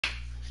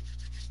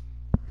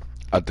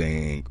I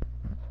think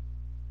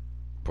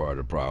part of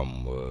the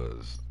problem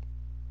was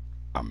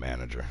our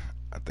manager.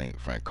 I think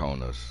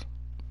Francona's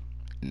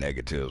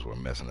negatives were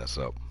messing us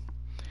up.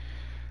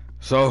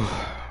 So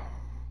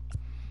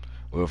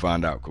we'll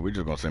find out because we're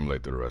just gonna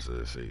simulate through the rest of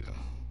this season.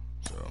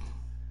 So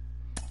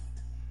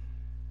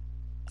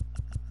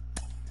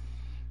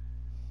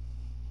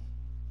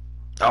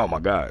oh my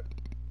God.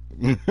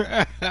 We're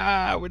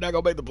not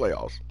gonna make the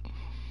playoffs.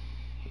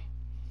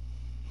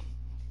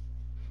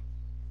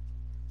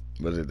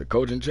 Was it the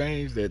coaching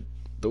change that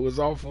threw us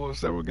off for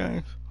several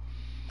games?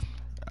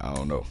 I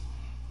don't know.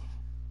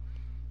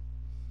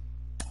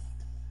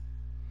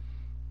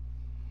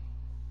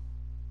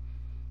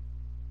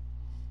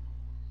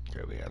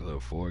 Okay, we had a little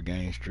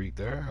 4-game streak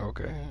there.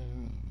 Okay.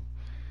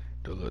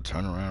 Do a little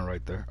turnaround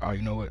right there. Oh,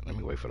 you know what? Let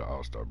me wait for the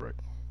All-Star break.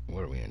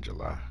 What are we in,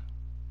 July?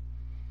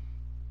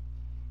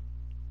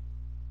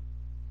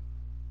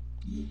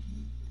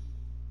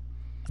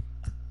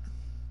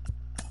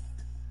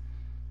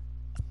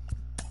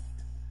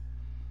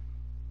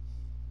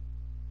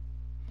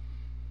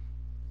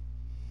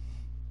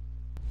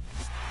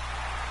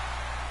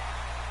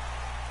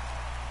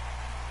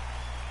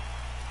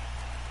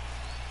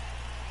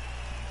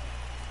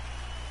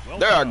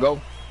 There I go.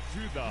 To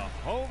the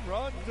Home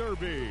Run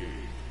Derby.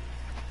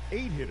 8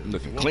 hitters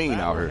looking clean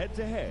out here.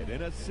 Head-to-head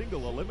in a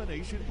single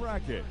elimination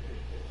bracket.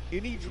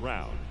 In each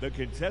round, the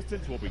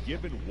contestants will be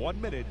given 1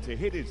 minute to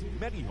hit as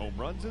many home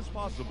runs as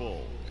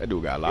possible. That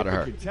dude got a lot of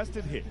hurt. If the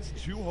contestant hits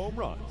 2 home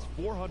runs,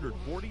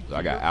 440 So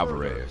I got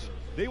Alvarez. Further,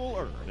 they will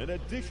earn an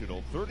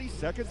additional 30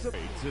 seconds of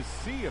to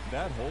see if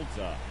that holds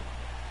up.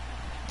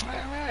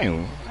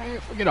 I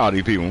forget all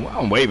these people.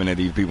 I'm waving at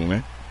these people,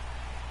 man.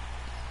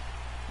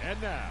 And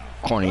now,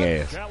 corny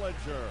ass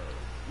challenger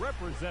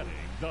representing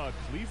the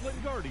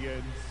Cleveland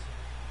Guardians,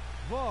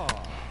 Vaughn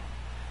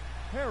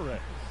Harris.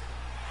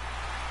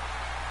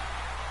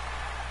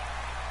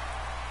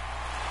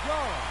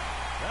 John,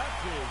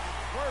 that's his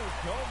first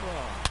home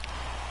run.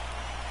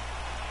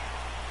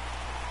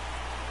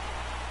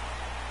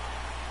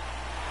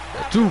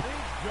 That's 2.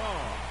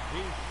 John,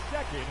 his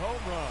second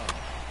home run.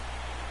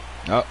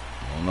 Oh,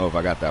 I don't know if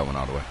I got that one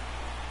all the way.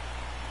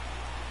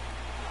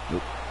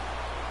 Nope.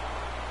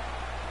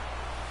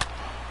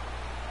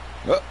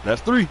 Oh,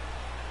 that's 3.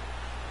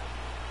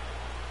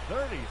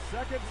 30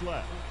 seconds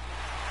left.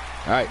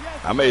 All right, yes,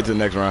 I made it to the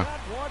next round. That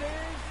one is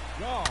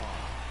gone.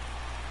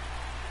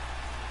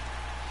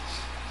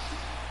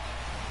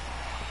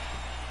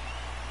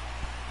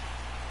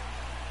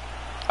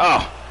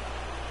 Oh.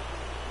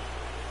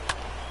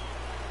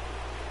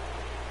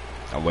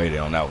 I waited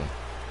on that one.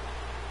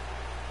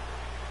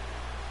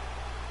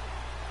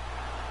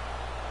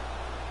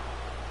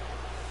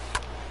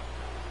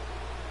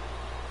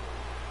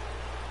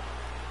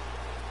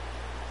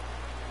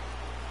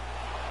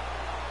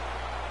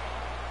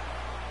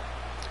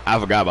 I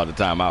forgot about the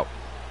timeout.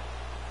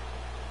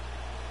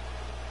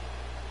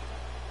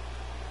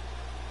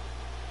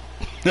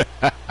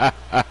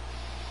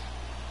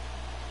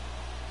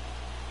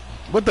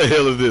 What the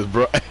hell is this,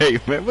 bro? Hey,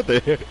 man, what the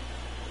hell?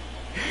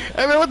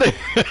 Hey, man, what the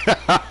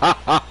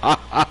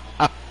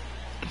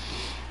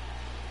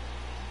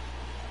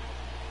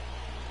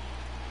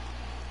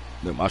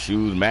Look, my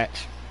shoes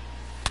match.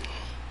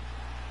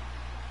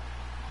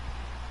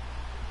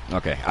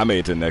 Okay, I made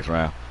it to the next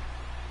round.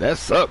 That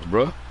sucks,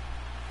 bro. Out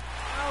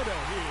of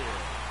here.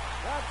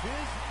 That's his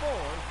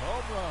 4th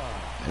home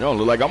run. It don't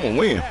look like I'm going to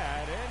win.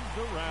 That ends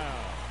the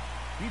round.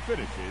 He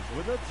finishes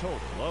with a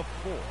total of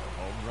 4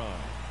 home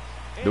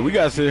runs. Do we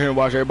got to sit here and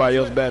watch everybody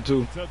else bat,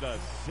 too? To the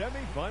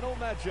semifinal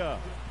matchup.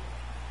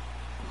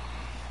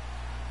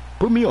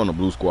 Put me on the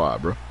blue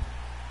squad, bro.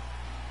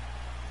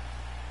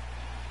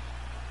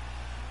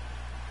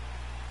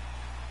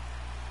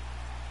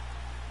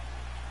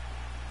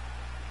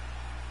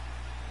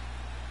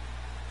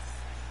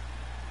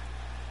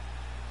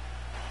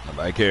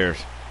 Nobody cares.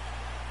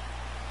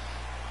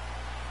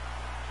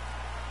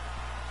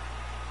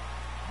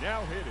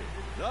 Now hitting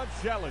the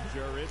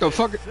challenger in the the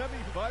fuck?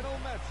 semifinal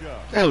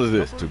matchup. The hell is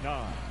this?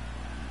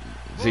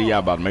 See, y'all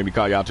about to maybe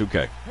call y'all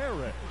 2K.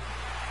 Harris.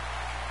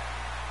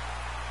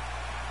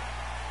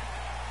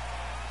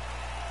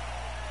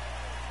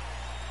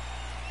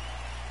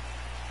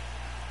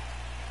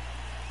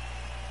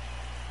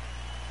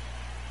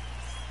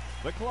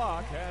 The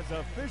clock has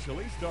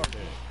officially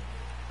started.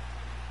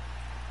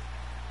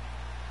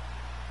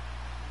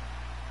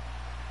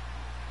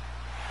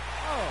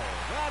 Oh,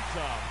 that's a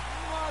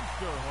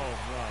monster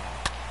home run.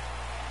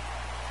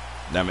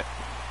 Damn it.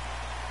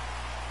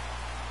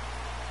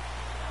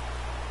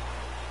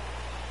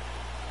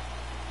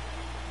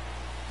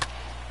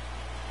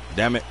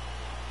 Damn it.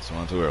 It's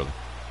one too early.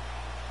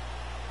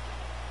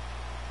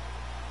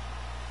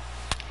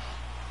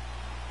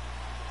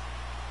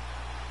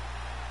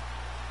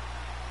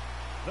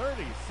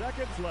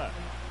 Seconds left.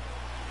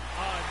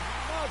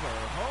 Another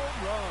home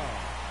run.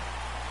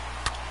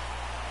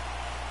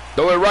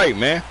 Throw it right,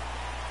 man.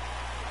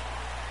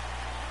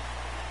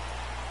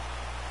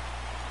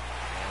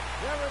 And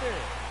there it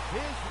is,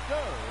 his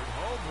 3rd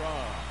home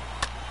run.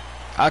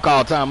 I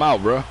call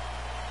timeout, bro.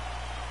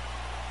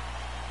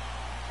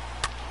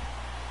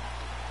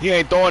 He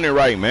ain't throwing it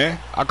right, man.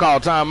 I call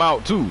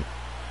timeout too.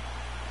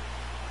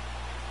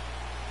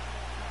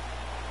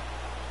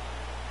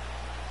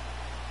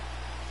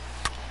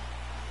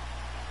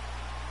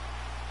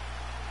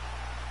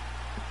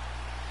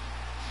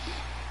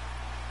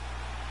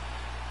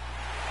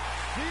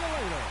 See you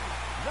later.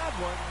 That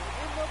one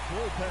in the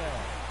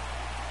bullpen.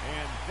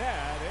 And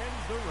that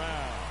ends the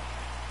round.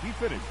 He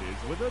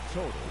finishes with a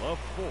total of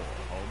 4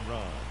 home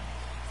runs.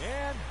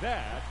 And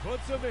that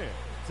puts him in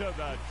to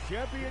the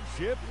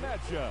championship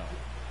matchup.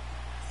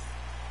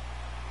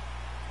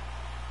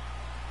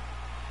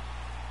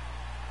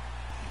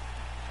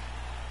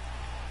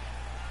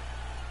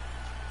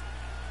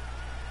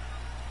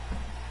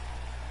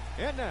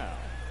 And now,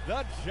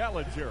 the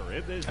challenger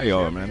in this. Hey,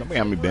 yo, man, don't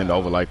have me bend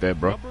over like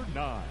that, bro. Number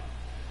 9,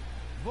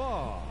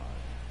 Vaughn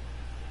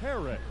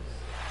Harris.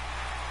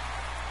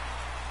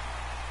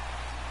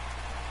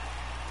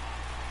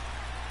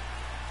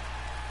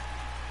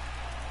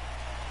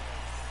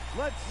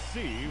 Let's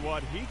see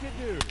what he can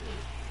do.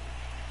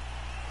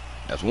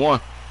 That's one.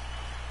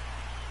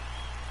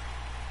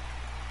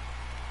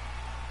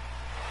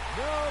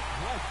 No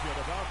question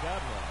about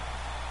that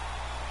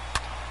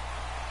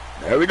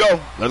one. There we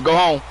go. Let's go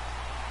home.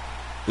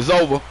 It's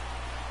over.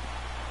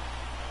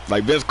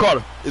 Like Vince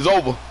Carter, it's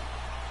over.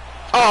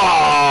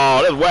 Oh,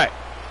 that's whack.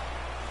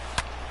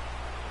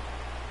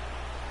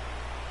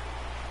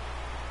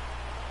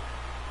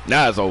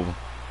 Now it's over.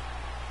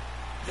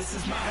 This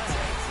is my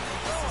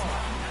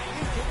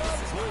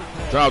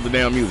Turn off the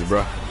damn music,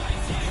 bro.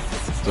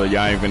 So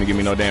y'all ain't finna give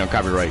me no damn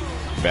copyright,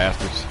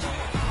 bastards.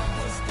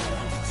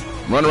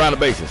 Run around the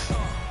bases.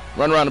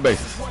 Run around the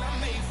bases.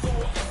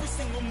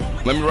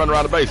 Let me run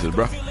around the bases,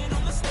 bro.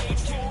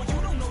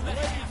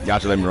 Y'all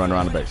should let me run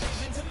around the bases.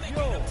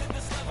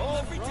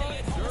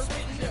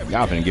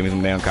 Y'all finna give me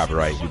some damn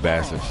copyright, you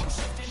bastards.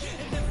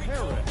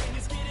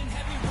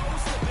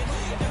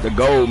 The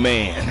gold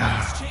man.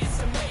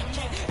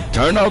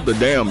 Turn off the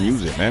damn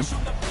music, man.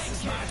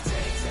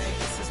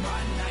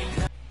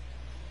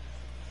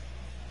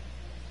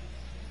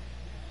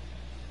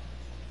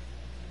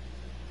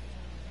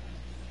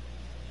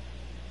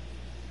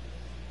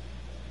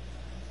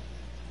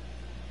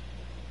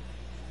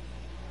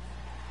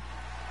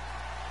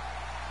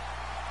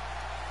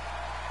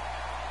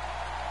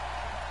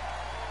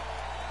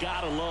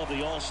 Gotta love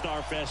the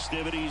All-Star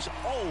festivities.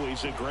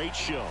 Always a great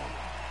show.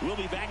 We'll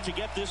be back to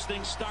get this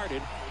thing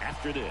started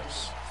after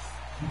this.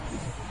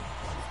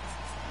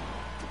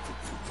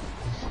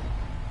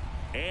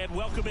 And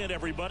welcome in,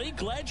 everybody.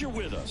 Glad you're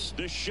with us.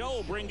 The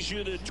show brings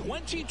you the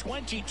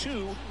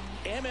 2022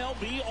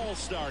 MLB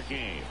All-Star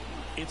Game.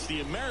 It's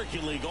the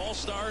American League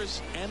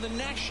All-Stars and the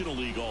National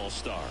League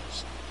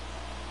All-Stars.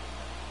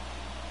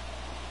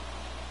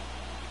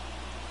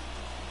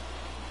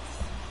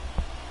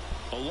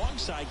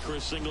 Alongside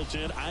Chris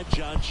Singleton, I'm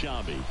John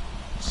Chambi.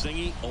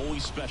 Singy,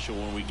 always special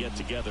when we get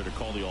together to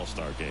call the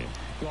All-Star Game.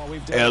 Well,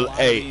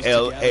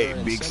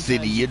 L.A., big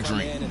city of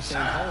dreams.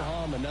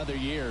 Ho-hum another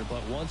year,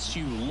 but once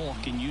you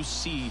look and you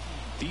see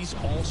these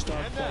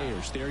All-Star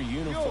players, their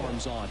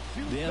uniforms on,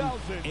 them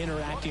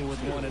interacting with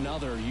one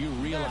another, you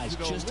realize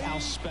just how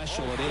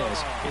special it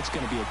is. It's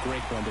going to be a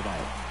great one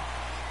tonight.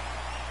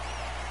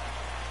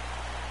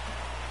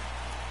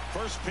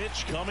 First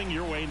pitch coming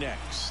your way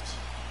next.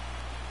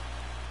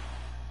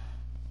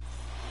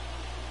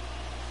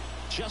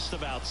 Just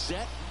about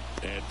set.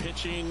 And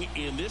pitching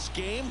in this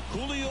game,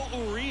 Julio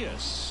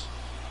Urias.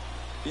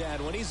 Yeah,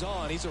 and when he's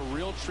on, he's a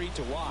real treat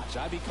to watch.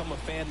 I become a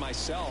fan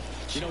myself.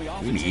 You know, he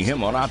often We need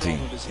him on our team.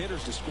 his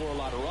hitters to score a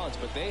lot of runs,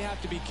 but they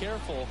have to be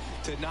careful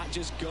to not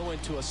just go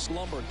into a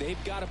slumber.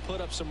 They've got to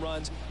put up some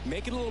runs,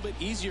 make it a little bit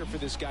easier for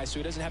this guy so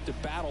he doesn't have to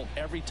battle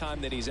every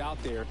time that he's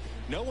out there.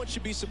 No one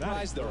should be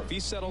surprised, though, if he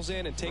settles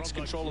in and takes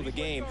control of the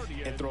game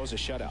and throws a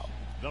shutout.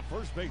 The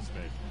first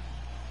baseman,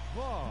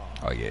 Vaughn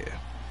Oh, yeah.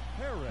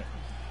 Harris.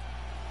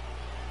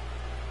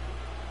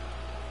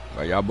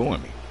 Why y'all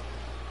booing me?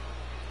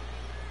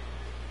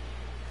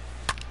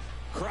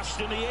 Crushed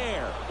in the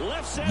air.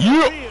 Left center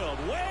Yep. field.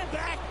 Way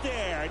back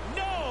there.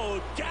 No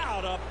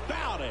doubt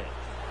about it.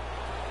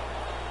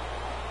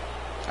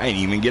 I ain't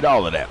even get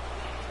all of that.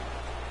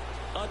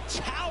 A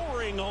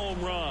towering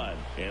home run.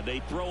 And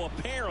they throw a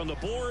pair on the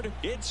board.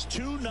 It's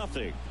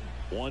 2-0.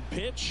 One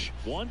pitch,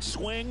 one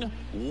swing,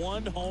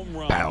 one home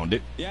run. Pound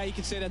it. Yeah, you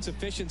can say that's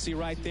efficiency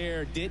right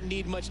there. Didn't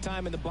need much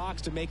time in the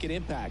box to make it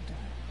impact.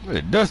 Look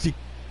at Dusty.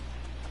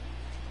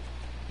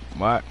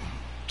 What?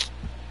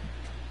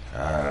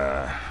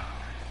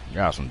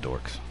 Y'all some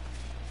dorks.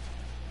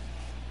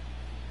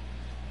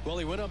 Well,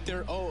 he went up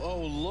there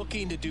 0-0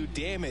 looking to do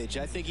damage.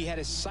 I think he had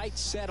his sights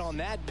set on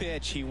that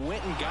pitch. He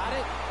went and got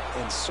it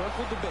and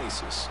circled the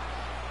bases.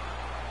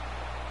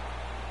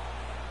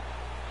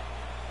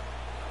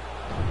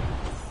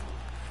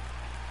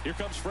 Here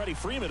comes Freddie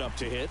Freeman up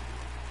to hit.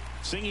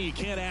 Singy, you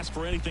can't ask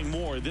for anything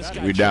more. This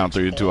guy We down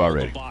checks 3-2 all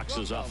already. the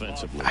boxes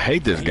offensively. I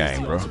hate this He's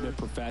game, the bro. ultimate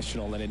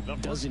professional, and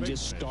it doesn't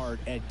just start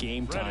at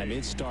game time.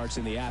 It starts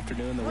in the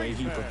afternoon, the way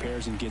he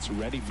prepares and gets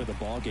ready for the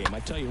ball game. I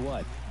tell you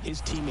what, his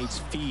teammates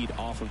feed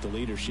off of the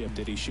leadership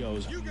that he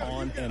shows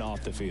on and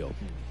off the field.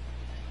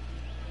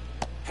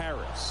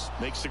 Harris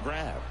makes the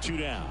grab. 2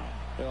 down.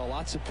 Well,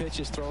 lots of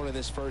pitches thrown in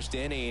this first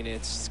inning.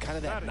 It's kind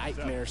of that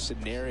nightmare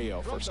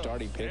scenario for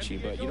starting pitching.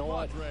 But you know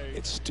what?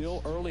 It's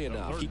still early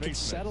enough. He can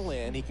settle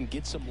in. He can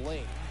get some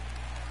length.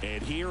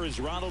 And here is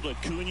Ronald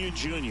Acuna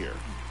Jr.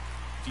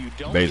 If you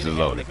don't Bases get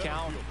ahead of loaded. the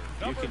count,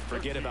 you can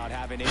forget about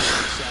having any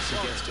success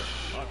against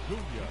him.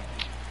 Acuna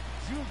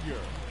Jr.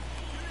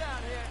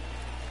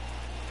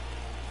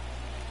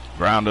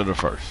 Ground to the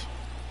first.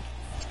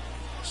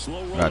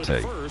 Slow roll I'll at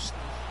take. first.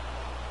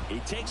 He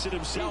takes it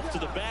himself to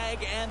the bag,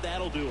 and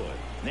that'll do it.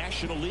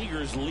 National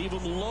Leaguers leave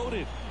him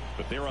loaded,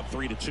 but they're up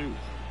 3-2.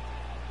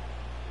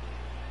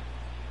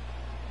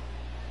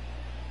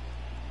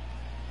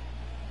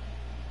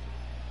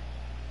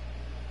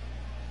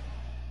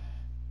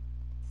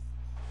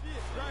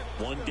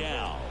 One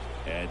down,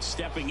 and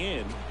stepping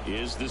in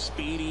is the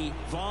speedy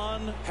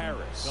Von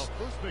Harris.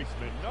 First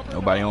baseman, number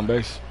Nobody on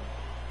base.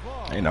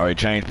 Ain't already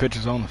changed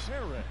pitches on us.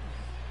 Harris.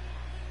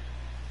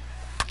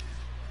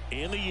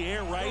 In the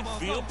air, right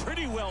field,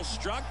 pretty well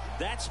struck.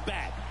 That's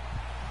back.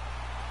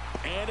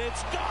 And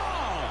it's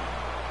gone.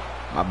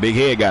 My big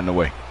head got in the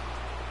way.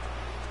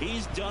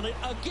 He's done it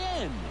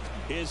again.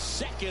 His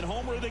second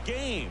homer of the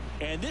game.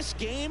 And this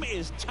game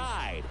is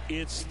tied.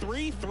 It's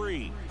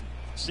 3-3.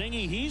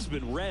 Singy, he's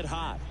been red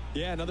hot.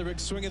 Yeah, another big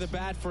swing of the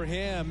bat for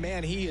him.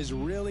 Man, he is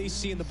really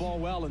seeing the ball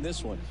well in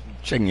this one.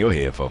 Checking your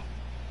head for.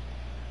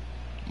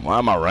 Why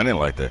am I running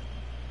like that?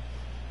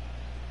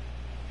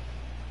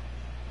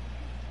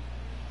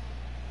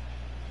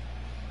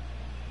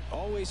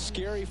 Always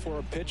scary for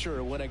a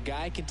pitcher when a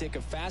guy can take a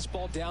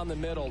fastball down the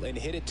middle and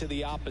hit it to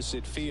the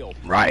opposite field.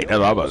 Right, that's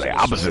what I was Nobody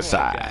like, was opposite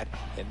swing like side.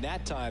 that, and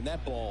that time,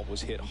 that ball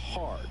was hit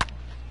hard.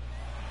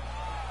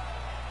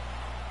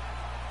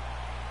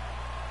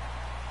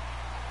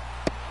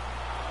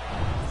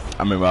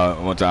 I remember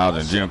one time I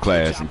was in gym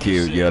class and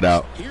kids yelled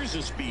out, Here's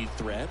a speed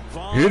threat.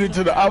 Von hit it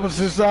to the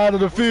opposite side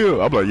of the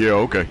field. I'm like, yeah,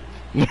 okay.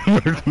 And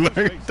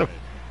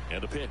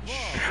the pitch.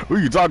 Who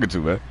you talking to,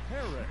 man?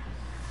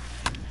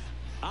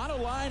 On a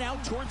line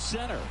out towards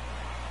center.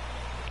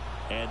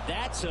 And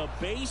that's a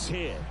base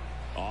hit.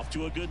 Off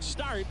to a good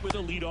start with a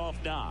leadoff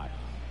knock.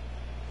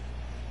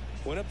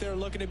 Went up there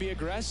looking to be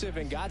aggressive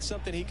and got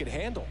something he could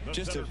handle.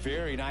 Just a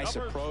very nice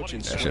approach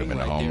and That should've swing been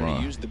a right home there run.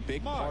 to use the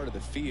big part of the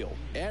field.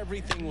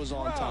 Everything was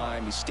on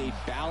time. He stayed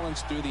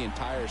balanced through the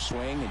entire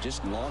swing and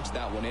just launched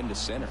that one into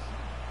center.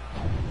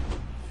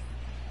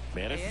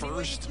 Man at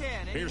first,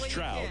 here's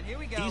Trout.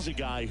 He's a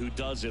guy who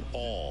does it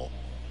all.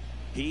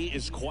 He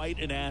is quite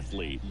an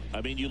athlete.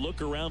 I mean, you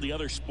look around the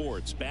other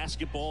sports,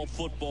 basketball,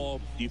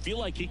 football, you feel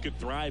like he could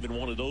thrive in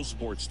one of those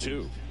sports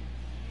too.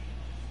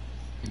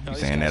 You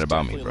saying that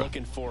about me, Definitely bro?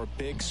 looking for a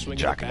big swing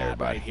of the Jocking bat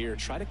everybody. right here.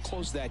 Try to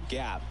close that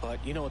gap,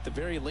 but you know, at the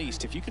very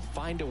least, if you could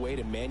find a way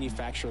to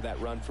manufacture that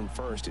run from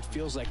first, it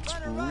feels like it's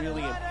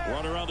really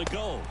Runner on the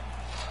go.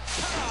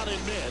 Caught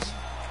and missed.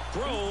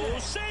 Throw,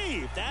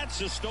 save.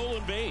 That's a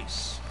stolen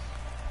base.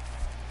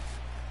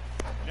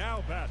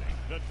 Now batting,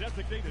 the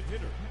designated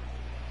hitter.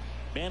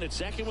 Man at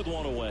second with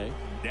one away.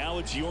 Now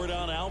it's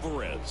Yordan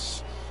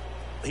Alvarez.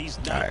 He's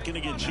All not right. going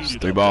to get cheated.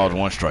 3 up balls, there.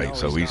 1 strike, No,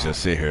 so he's we not.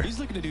 just sit here. He's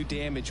looking to do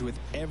damage with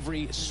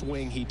every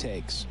swing he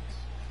takes.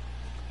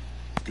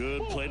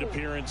 Good plate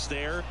appearance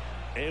there.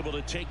 Able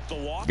to take the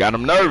walk. Got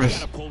him nervous.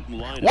 Got a potent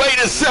lineup. Wait,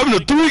 it's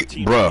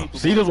 7-3, bruh.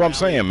 See, that's what I'm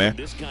saying, man.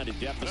 This kind of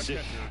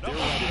deficit, they're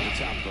right at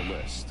the top of the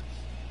list.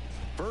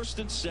 First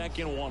and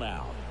second, 1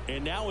 out.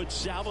 And now it's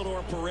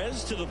Salvador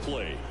Perez to the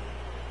plate.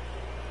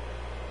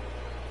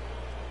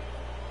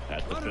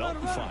 At the belt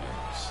and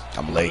fires.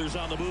 I'm late. Runners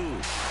on the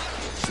move.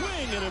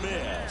 Swing and a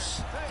miss.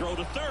 Throw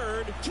to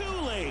third. Too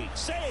late.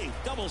 Safe.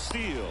 Double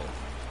steal.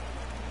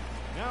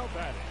 Now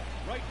batting,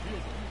 right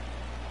fielder.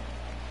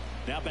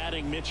 Now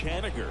batting Mitch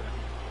Haniger.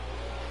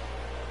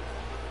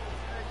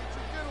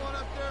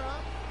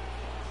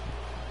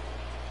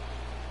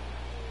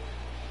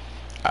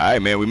 All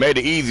right, man, we made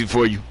it easy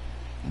for you.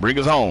 Bring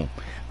us home.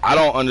 I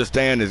don't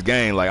understand this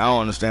game. Like, I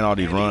don't understand all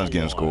these runs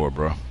getting scored,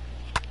 bro.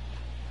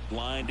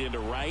 Lined into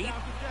right.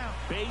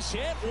 Base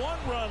hit. 1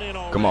 run in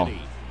already. Come on.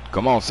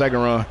 Come on, second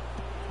run.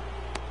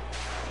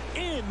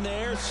 In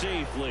there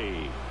safely.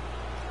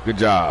 Good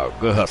job.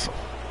 Good hustle.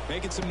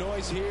 Making some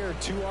noise here.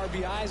 2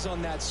 RBIs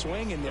on that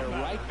swing, and they're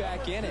right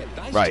back in it.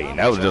 Nice Right, job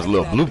that was just a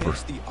little driving that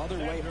blooper. pitch the other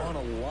way on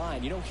a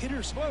line. You know,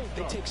 hitters,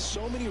 they take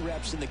so many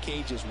reps in the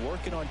cages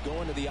working on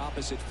going to the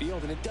opposite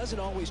field, and it doesn't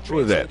always Who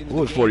was translate that? into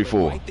Who was the game, but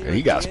 44? right there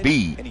He got did,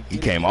 speed. and He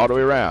did came it all the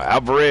way around.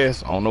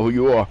 Alvarez, I don't know who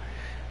you are.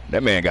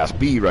 That man got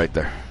speed right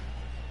there.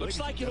 Looks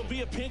like it'll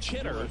be a pinch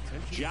hitter.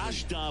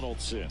 Josh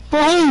Donaldson.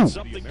 For who?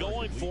 Something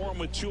going for him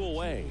with 2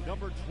 away.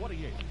 Number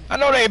 28. I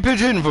know they ain't pitch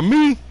hitting for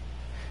me.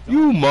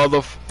 You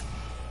mother.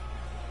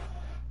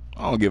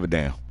 I don't give a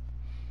damn.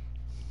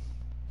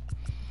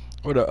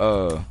 Where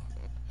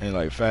and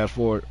like fast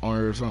forward on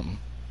it or something.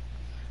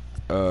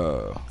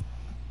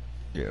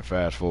 Yeah,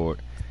 fast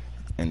forward,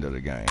 end of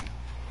the game.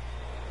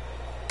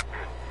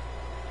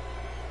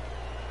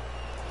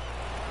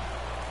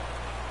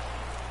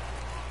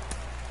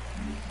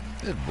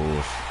 This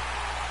bullshit.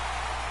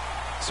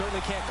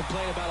 Certainly can't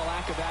complain about a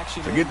lack of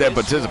action. Forget that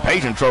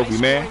participation trophy,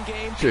 man.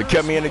 Should have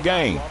kept me in the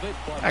game.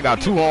 I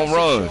got 2 home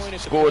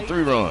runs, scored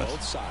 3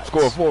 runs,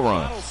 scored 4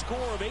 runs. Final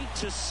score of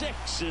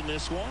 8-6 in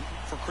this one.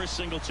 For Chris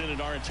Singleton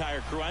and our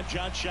entire crew, I'm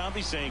John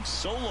Shambi saying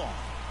so long.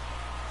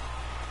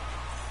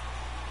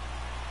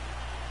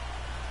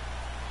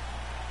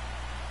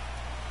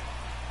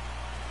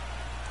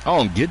 I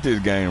don't get this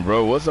game,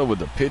 bro. What's up with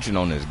the pitching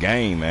on this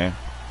game, man?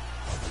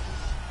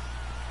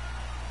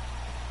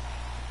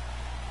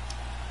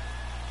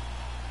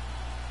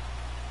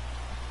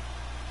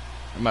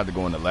 I'm about to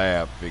go in the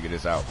lab, figure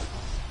this out.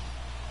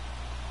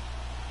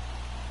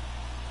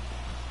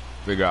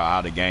 Figure out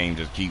how the game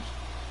just keeps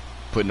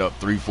putting up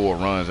 3-4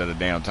 runs at a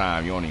damn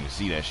time. You don't even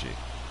see that shit.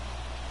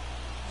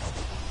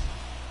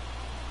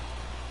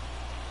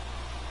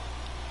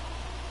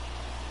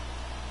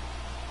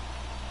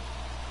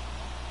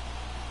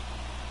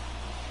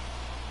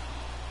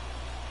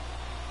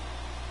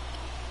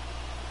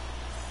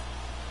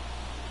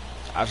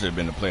 I should have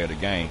been the player of the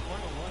game.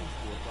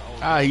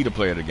 He the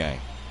player of the game.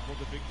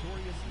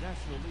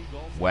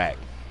 Whack.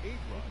 8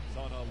 runs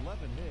on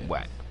 11 hits.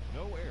 Whack.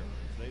 No errors.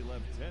 They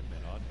left 10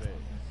 men on base.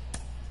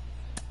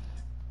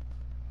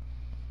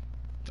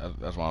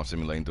 That's why I'm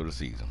simulating through the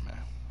season, man.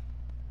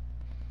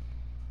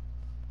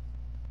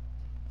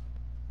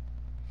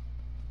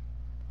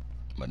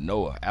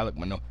 Manoa, Alec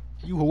Manoa.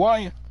 You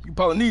Hawaiian? You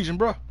Polynesian,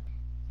 bro?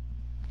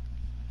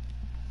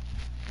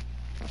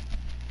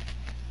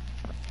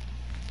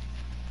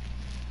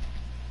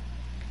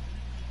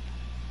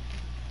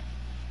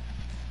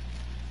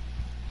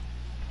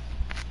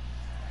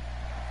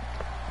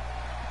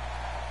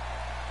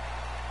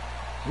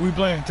 Who we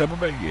playing? Tampa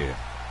Bay? Yeah.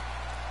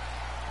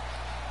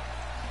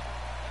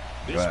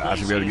 Right, I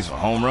should be able to get some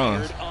home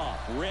runs. Up,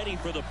 ready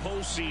for the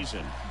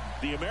postseason.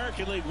 The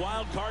American League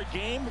wild card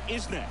game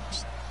is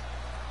next.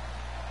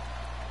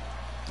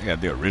 They got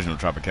the original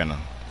Tropicana.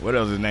 What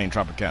else is named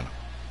Tropicana?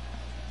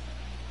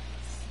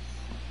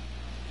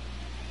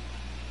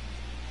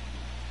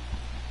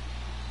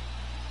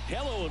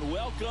 Hello and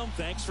welcome.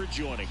 Thanks for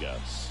joining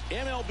us.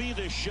 MLB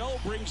The Show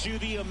brings you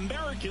the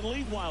American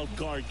League wild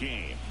card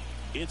game.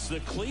 It's the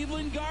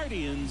Cleveland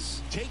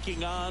Guardians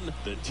taking on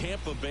the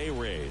Tampa Bay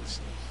Rays.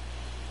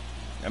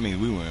 I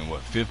mean, we were in,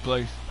 what, 5th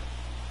place?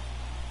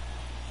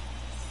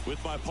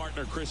 With my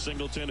partner, Chris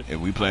Singleton.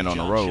 And we playing on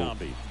the John road.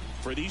 Shambi.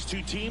 For these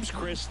two teams,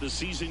 Chris, the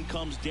season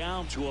comes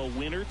down to a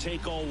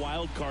winner-take-all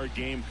wild card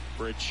game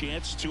for a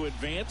chance to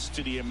advance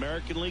to the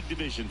American League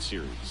Division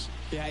Series.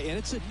 Yeah, and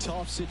it's a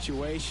tough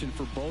situation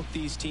for both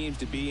these teams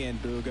to be in,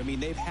 Boog. I mean,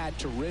 they've had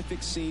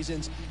terrific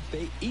seasons.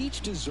 They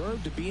each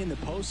deserve to be in the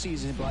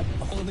postseason, but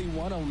only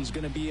one of them is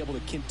going to be able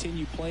to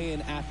continue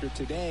playing after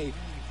today.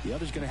 The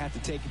other's going to have to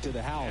take it to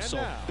the house.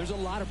 So there's a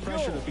lot of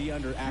pressure to be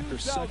under after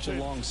such a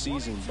long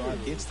season, but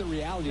it's the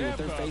reality that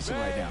they're facing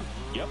right now.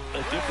 Yep,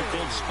 a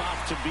difficult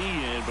spot to be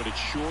in, but it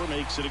sure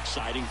makes it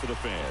exciting for the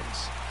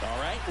fans. All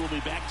right, we'll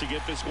be back to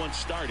get this one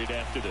started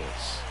after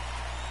this.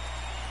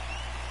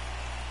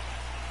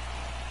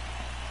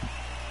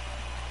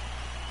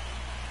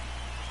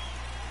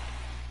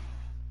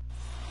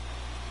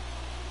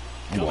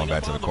 I'm going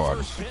back to the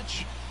Cardinals.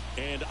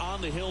 And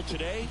on the hill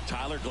today,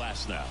 Tyler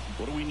Glasnow.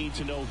 What do we need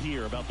to know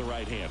here about the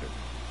right-hander?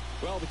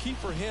 Well, the key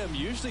for him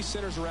usually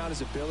centers around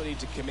his ability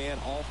to command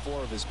all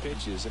 4 of his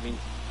pitches. I mean,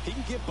 he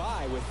can get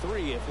by with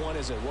 3 if one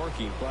isn't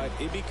working, but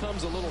it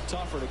becomes a little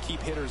tougher to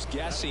keep hitters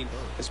guessing,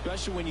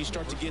 especially when you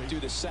start to get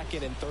through the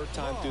 2nd and 3rd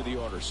time through the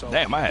order. So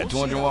damn, I had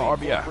 201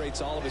 RBI.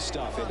 Incorporates all of his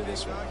stuff into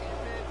this one.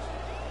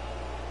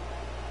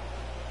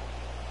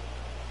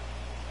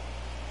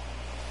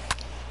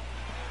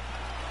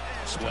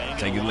 Swing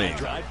Take your leg.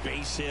 Drive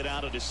base hit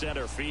out of the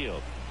center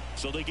field.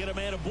 So they get a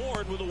man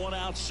aboard with a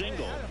 1-out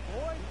single.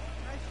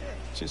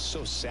 Just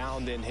so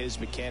sound in his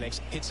mechanics.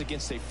 Hits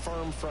against a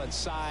firm front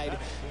side,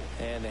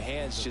 and the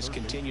hands just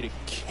continue to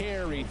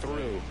carry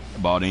through. The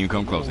ball didn't even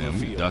come close to him.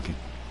 He's ducking.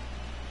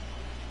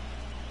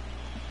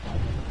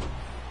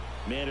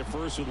 Man at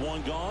first with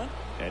 1 gone.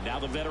 And now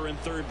the veteran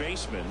third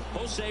baseman,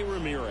 Jose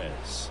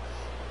Ramirez.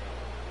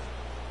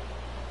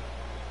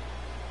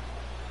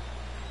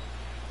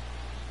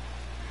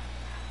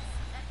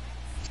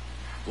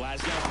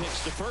 Glasnow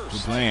picks the first.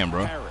 Good playing,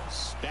 bro.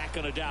 Harris back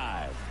on a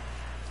dive.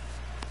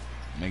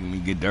 Making me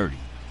get dirty.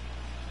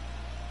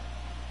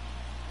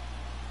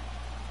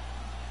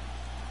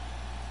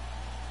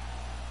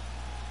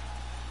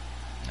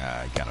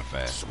 Ah, kind of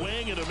fast.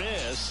 Swing and a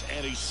miss,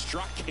 and he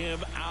struck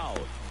him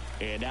out.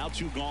 And now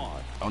 2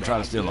 gone. Don't try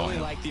to steal on really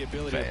him. like the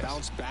ability Fast. to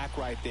bounce back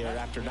right there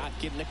after not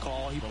getting a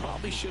call. He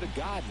probably should have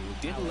gotten.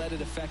 He didn't let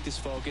it affect his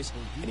focus,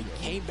 and he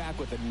came back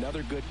with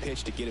another good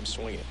pitch to get him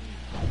swinging.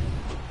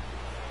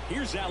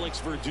 Here's Alex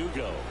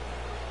Verdugo.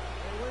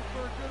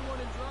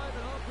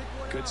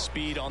 Good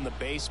speed on the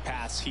base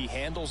pass. He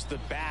handles the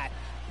bat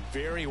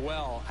very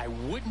well. I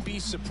wouldn't be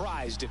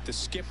surprised if the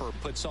skipper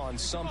puts on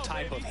some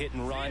type of hit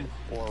and run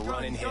or a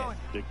run and hit.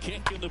 The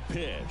kick and the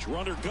pitch.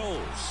 Runner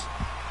goes.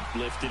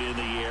 Lifted in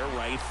the air,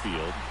 right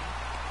field.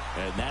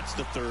 And that's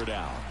the third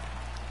out.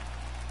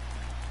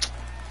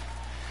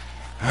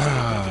 Pick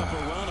up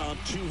a run on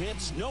 2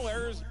 hits, no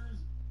errors.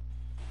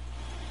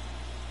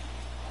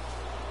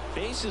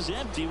 Base is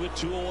empty with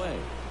 2 away.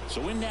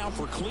 So in now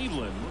for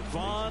Cleveland,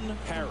 Vaughn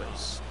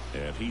Harris.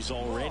 And he's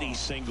already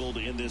singled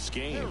in this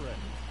game.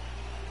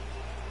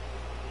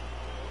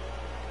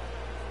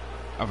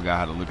 I forgot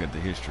how to look at the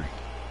history.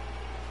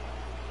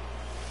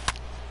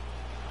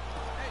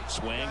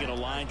 Swing and a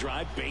line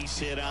drive, base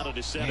hit out of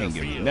the center Ain't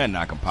give me field. nothing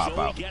I can pop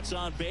So out. he gets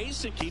on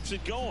base and keeps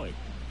it going.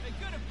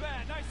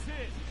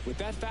 With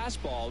that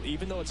fastball,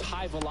 even though it's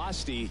high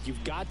velocity,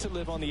 you've got to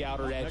live on the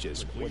outer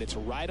edges. When it's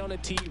right on a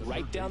tee,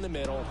 right down the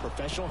middle,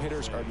 professional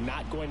hitters are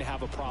not going to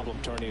have a problem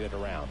turning it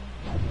around.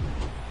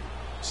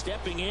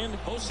 Stepping in,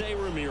 Jose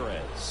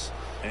Ramirez.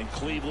 And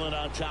Cleveland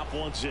on top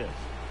 1-0.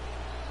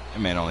 That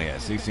man only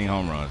had 16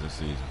 home runs this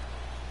season.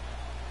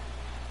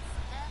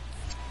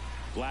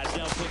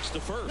 Glasnow picks the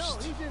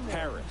first.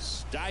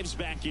 Harris dives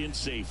back in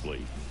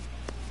safely.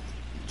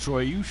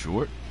 Troy, you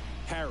short.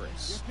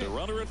 Harris, the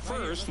runner at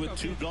first with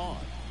 2 gone.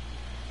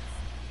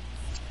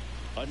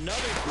 Another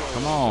throw.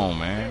 Come on,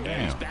 man.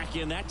 And he's Damn. back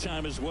in that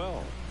time as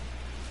well.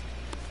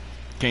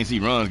 Can't see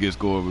runs get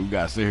scored, but we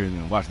got to sit here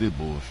and watch this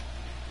bullshit.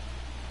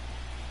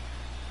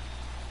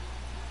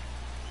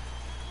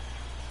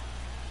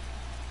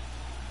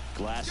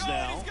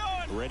 Glasnow,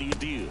 ready to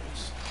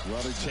deals.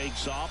 Runner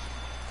takes off.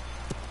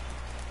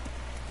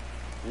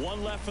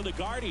 1 left for the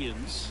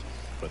Guardians,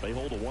 but they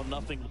hold a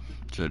 1-0.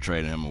 Should have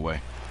traded him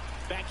away.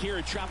 Back here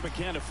at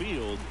Tropicana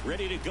Field,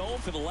 ready to go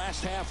for the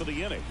last half of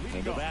the inning.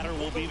 And the batter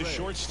will be the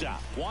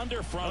shortstop,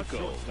 Wander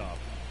Franco.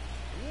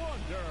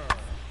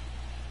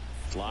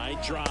 Line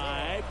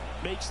drive,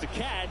 makes the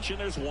catch, and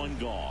there's 1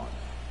 gone.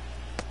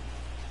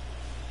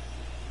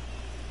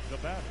 The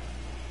batter,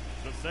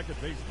 the second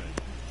baseman,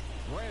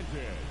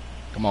 Brandon.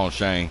 Come on,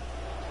 Shane.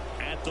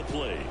 At the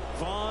plate,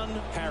 Vaughn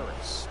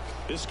Harris.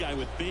 This guy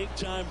with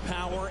big-time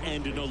power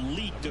and an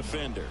elite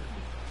defender.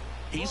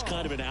 He's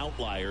kind of an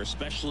outlier,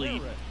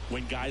 especially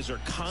when guys are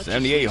consciously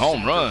 78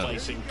 home runs.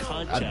 sacrificing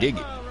contact I dig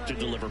it. to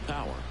deliver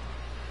power.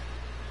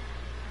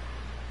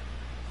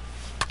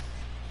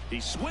 He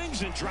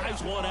swings and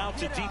drives one out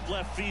to deep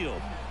left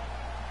field.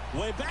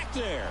 Way back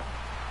there.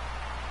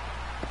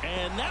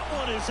 And that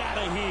one is out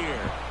of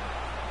here.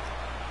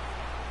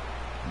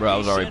 Bro, I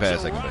was already He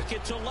past sends a second base.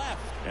 rocket to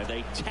left, and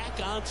they tack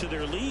on to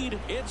their lead.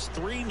 It's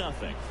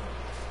 3-0.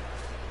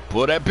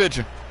 Pull that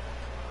pitcher.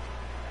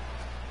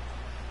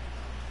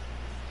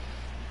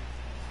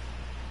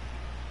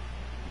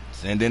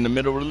 Send in the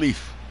middle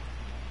relief.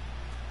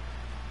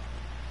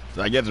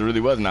 So I guess it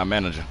really wasn't our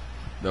manager.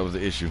 That was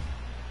the issue.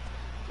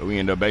 But we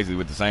ended up basically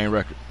with the same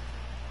record.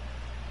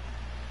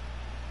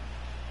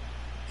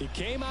 He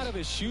came out of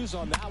his shoes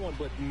on that one,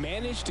 but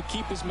managed to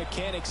keep his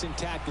mechanics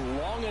intact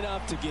long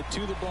enough to get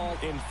to the ball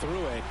and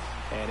through it,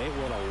 and it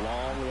went a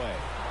long way.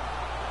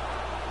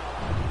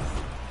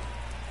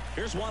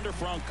 Here's Wander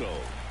Franco.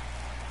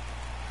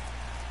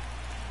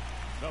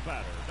 The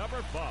batter,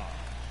 number 5,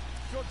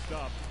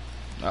 shortstop,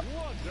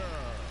 Wander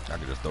I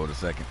could just throw it a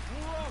second.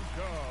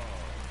 Franco.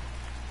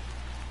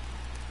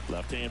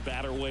 Left-hand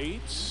batter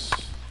waits.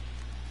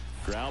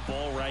 Ground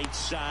ball right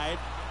side.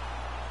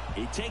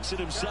 He takes it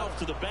himself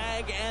to the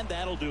bag, and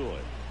that'll do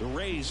it. The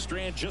Rays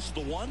strand just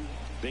the 1.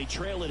 They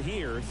trail it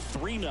here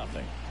 3-0.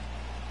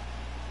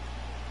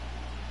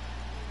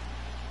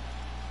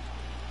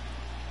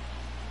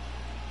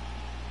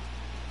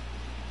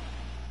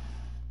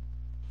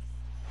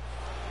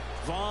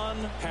 Vaughn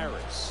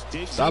Harris.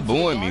 Stop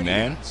booing me,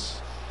 man.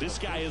 This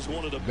guy is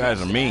one of the guys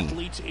best are mean.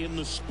 athletes in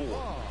the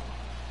sport.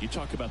 You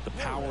talk about the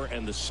power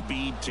and the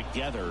speed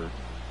together.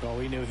 Well,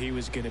 we knew he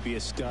was going to be a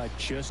stud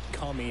just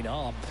coming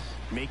up,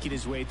 making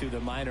his way through the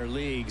minor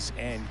leagues,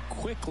 and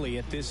quickly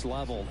at this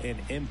level, an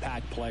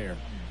impact player.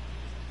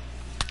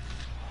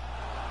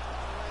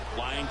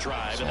 Line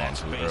drive, and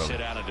that's base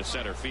hit out into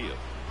center field.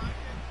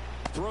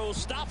 Throw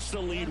stops the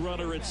lead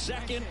runner at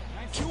second.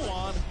 2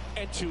 on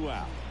and 2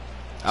 out.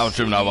 I was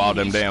tripping off all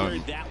them He damn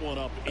squared that one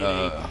up in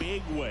a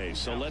big way.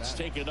 So let's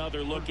take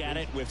another look at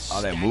it with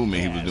all that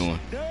movement he was doing.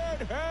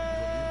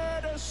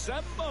 Deadhead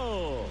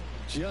assemble.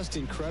 Just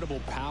incredible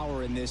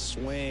power in this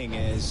swing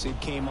as it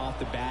came off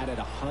the bat at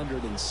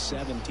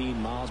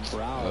 117 miles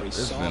per hour. He It's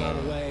saw been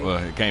it away. well,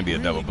 it can't be a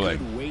double play.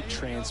 Good weight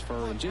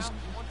transfer and just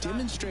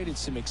demonstrated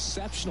some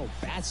exceptional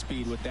bat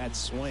speed with that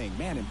swing.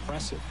 Man,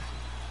 impressive.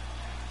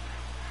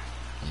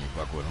 Let me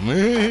fuck with him.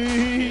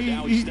 And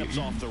now he steps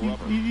off the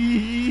rubber.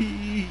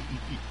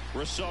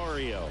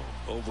 Rosario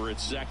over at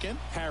second.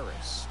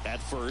 Harris at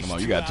first. Come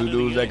on, you got 2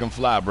 dudes that can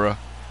fly, bro.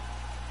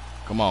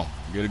 Come on,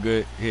 get a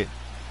good hit.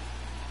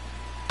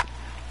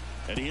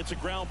 And he hits a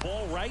ground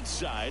ball right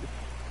side.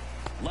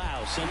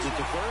 Lau sends it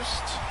to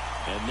first.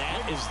 And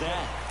that is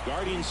that.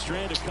 Guardians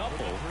strand a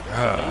couple.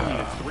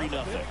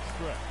 3-0.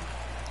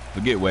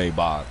 Forget Wade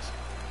Boggs.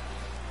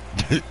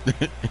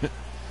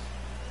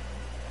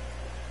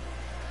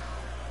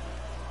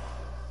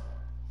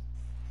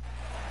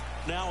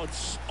 Now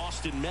it's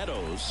Austin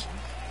Meadows.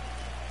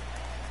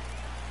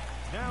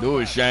 Do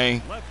it,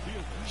 Shane.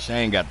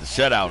 Shane got the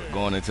shutout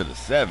going into the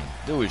 7th.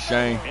 Do it,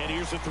 Shane. And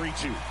here's a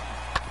 3-2.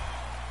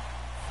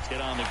 Get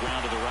on the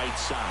ground to the right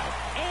side.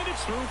 And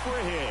it's through for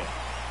a hit.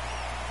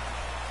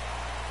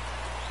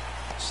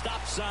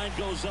 Stop sign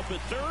goes up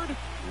at third.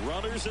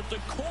 Runners at the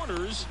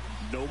corners.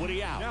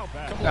 Nobody out.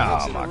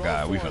 Oh, my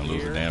God. We finna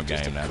lose the damn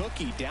Just game a now.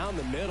 cookie down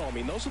the middle. I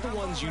mean, those are the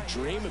ones you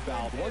dream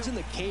about. Ones in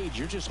the cage,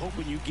 you're just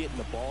hoping you get in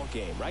the ball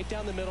game. Right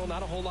down the middle,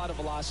 not a whole lot of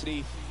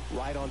velocity,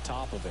 right on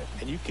top of it.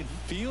 And you can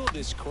feel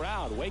this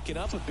crowd waking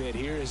up a bit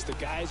here as the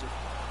guys.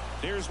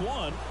 There's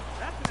one.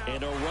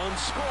 And a run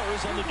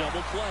scores on the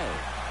double play.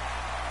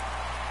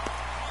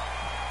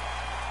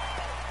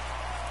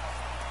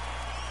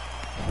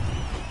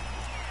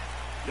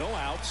 No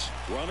outs.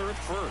 Runner at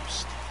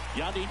first.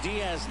 Yandy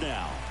Diaz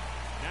now.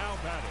 Now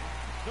batting,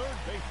 third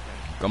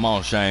baseman. Come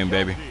on, Shane,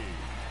 baby.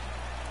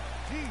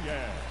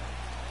 Diaz.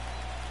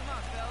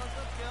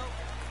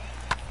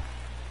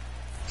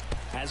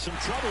 Has some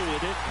trouble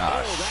with it.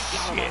 Oh, That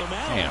got him shit. on the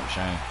mound. Damn,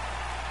 Shane.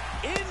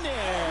 In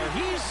there.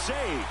 He's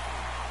safe.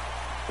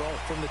 Well,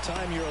 from the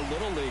time you're a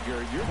little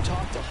leaguer, you're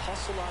taught to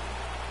hustle up.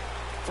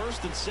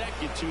 First and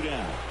second, 2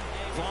 down.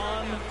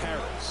 Vaughn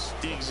Harris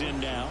digs in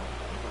now.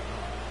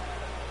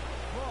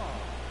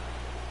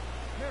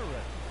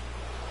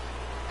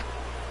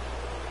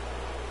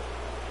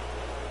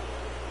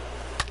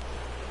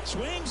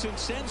 Swings and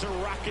sends a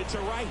rocket to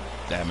right.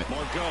 Damn it.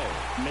 Margot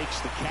makes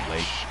the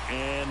catch,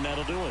 and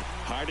that'll do it.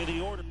 Heart of the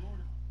order.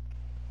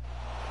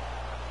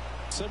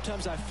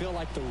 Sometimes I feel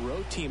like the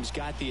road team's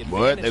got the advantage.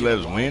 What? They let in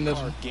us a win this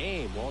wild-card one?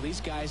 game. Well,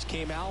 these guys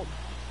came out,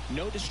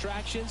 no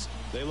distractions.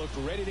 They looked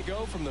ready to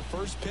go from the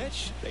first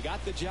pitch. They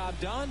got the job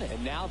done,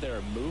 and now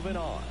they're moving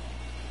on.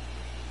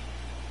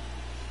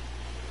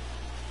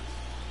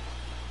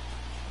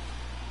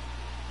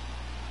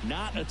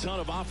 Not a ton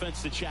of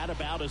offense to chat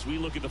about as we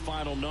look at the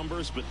final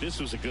numbers, but this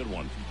was a good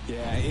one.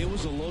 Yeah, it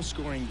was a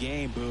low-scoring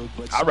game, Boog.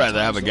 But I'd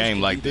rather have a sometimes game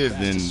those like can be the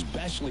this best, than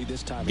especially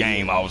this time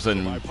game of all of a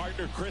My sudden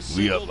partner Chris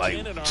we up Singleton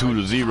like and our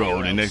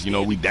 2-0, and next you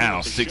know we outstanding down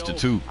at the 6-2.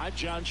 show. I'm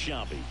John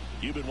Shampi.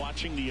 You've been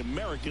watching the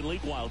American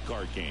League Wild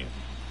Card game.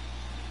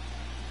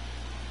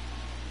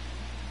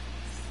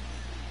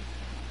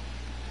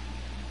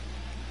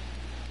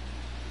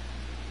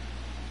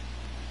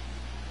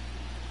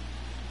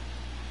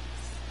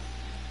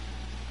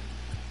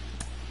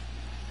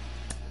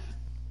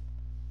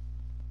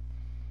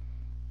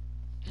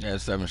 Yeah,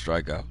 7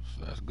 strikeouts.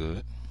 That's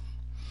good.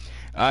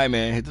 All right,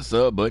 man. Hit the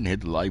sub button.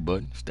 Hit the like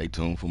button. Stay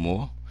tuned for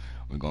more.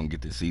 We're going to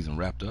get this season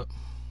wrapped up.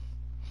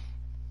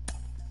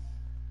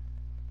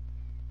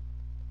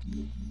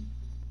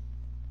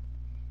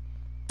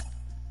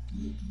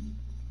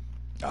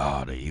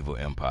 Oh, the evil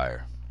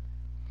empire.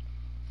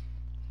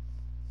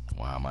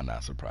 Why am I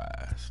not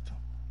surprised?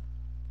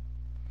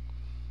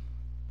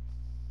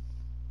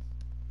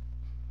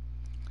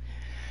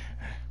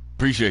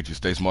 Appreciate you.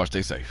 Stay smart.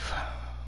 Stay safe.